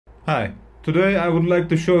Hi, today I would like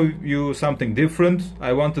to show you something different.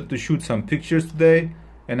 I wanted to shoot some pictures today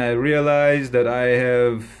and I realized that I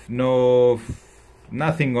have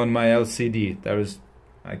nothing on my LCD.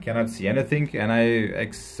 I cannot see anything, and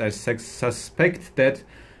I suspect that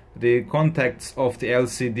the contacts of the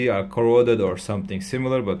LCD are corroded or something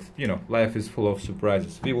similar, but you know, life is full of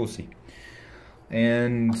surprises. We will see.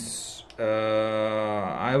 And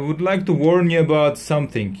I would like to warn you about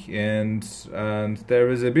something, and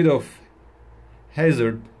there is a bit of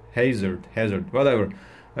hazard, whatever.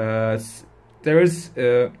 There is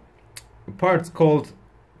parts called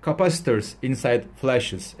capacitors inside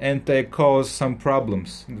flashes, and they cause some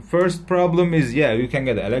problems. The first problem is, yeah, you can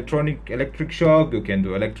get electric shock, you can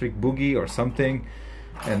do electric boogie or something,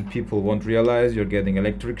 and people won't realize you're getting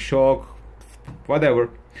electric shock,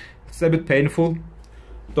 whatever. It's a bit painful.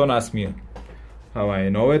 Don't ask me how I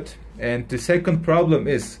know it. And the second problem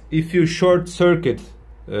is, if you short circuit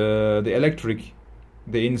the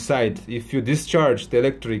inside, if you discharge the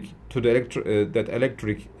electric to the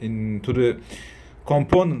into the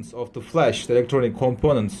components of the flash, the electronic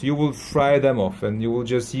components, you will fry them off and you will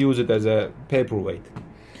just use it as a paperweight.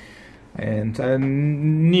 And I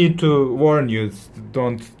need to warn you,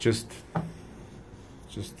 don't just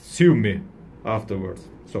sue me afterwards.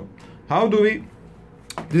 So how do we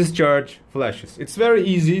discharge flashes? It's very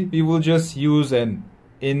easy. We will just use an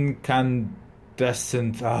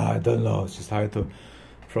incandescent, I don't know, it's just how to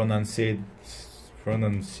pronunciate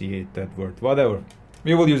that word, whatever.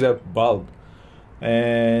 We will use a bulb,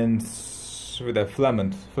 and with a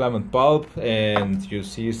filament bulb, and you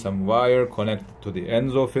see some wire connected to the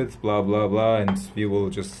ends of it, blah blah blah, and we will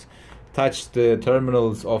just touch the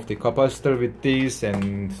terminals of the capacitor with these,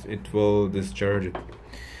 and it will discharge it.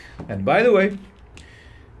 And by the way,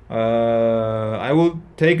 I will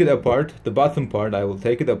take it apart, the bottom part, I will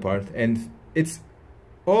take it apart, and it's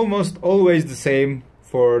almost always the same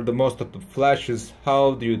for the most of the flashes.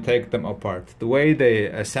 How do you take them apart? The way they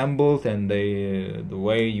assembled and the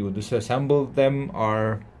way you disassemble them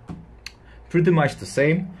are pretty much the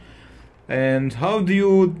same. And how do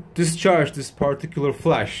you discharge this particular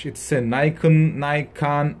flash? It's a Nikon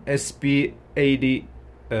Sb80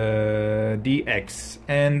 DX,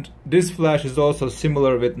 and this flash is also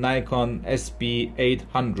similar with Nikon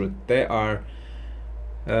Sb800. They are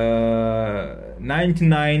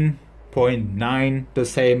 99.9 the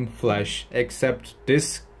same flash, except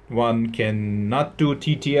this one cannot do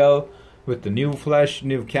TTL with the new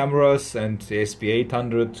cameras, and the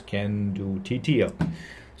Sb800 can do TTL.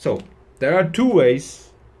 So there are two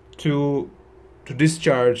ways to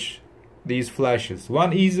discharge these flashes.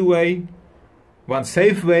 One easy way, one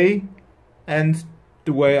safe way, and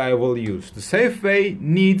the way I will use. The safe way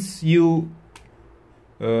needs you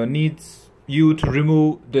to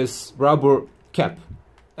remove this rubber cap,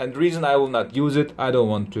 and the reason I will not use it, I don't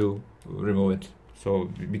want to remove it, so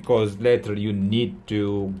because later you need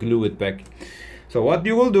to glue it back. So what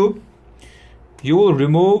you will do, you will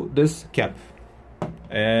remove this cap,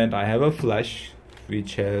 and I have a flash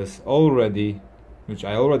which I already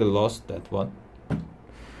lost that one.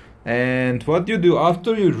 And what you do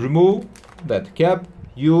after you remove that cap,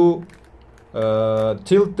 you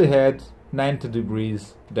tilt the head 90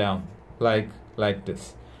 degrees down, like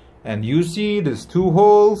this, and you see these two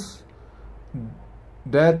holes.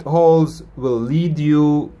 That holes will lead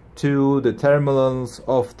you to the terminals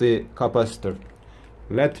of the capacitor.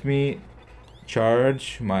 Let me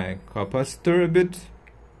charge my capacitor a bit,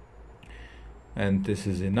 and this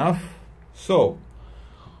is enough. So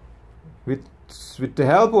with the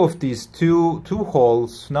help of these two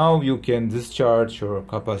holes, now you can discharge your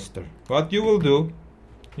capacitor. What you will do,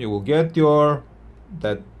 you will get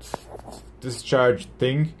that discharge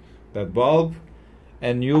thing, that bulb,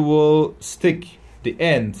 and you will stick the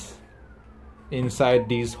ends inside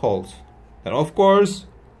these holes. And of course,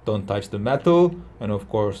 don't touch the metal, and of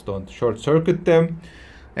course don't short circuit them.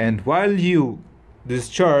 And while you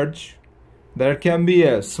discharge, there can be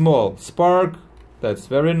a small spark. That's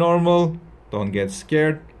very normal. Don't get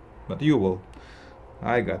scared, but you will.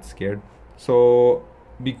 I got scared. So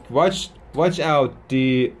watch out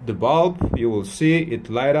the bulb. You will see it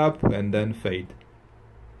light up and then fade.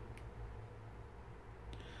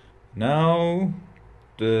 Now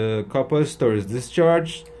the capacitor is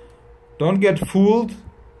discharged. Don't get fooled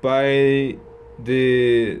by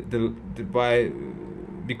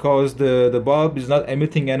because the bulb is not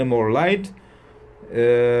emitting any more light.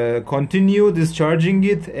 Continue discharging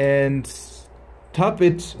it and tap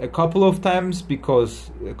it a couple of times,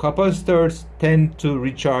 because capacitors tend to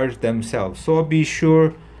recharge themselves. So be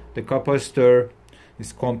sure the capacitor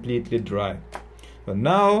is completely dry. But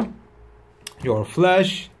now your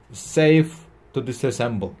flash safe to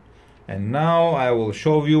disassemble. And now I will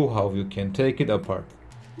show you how you can take it apart.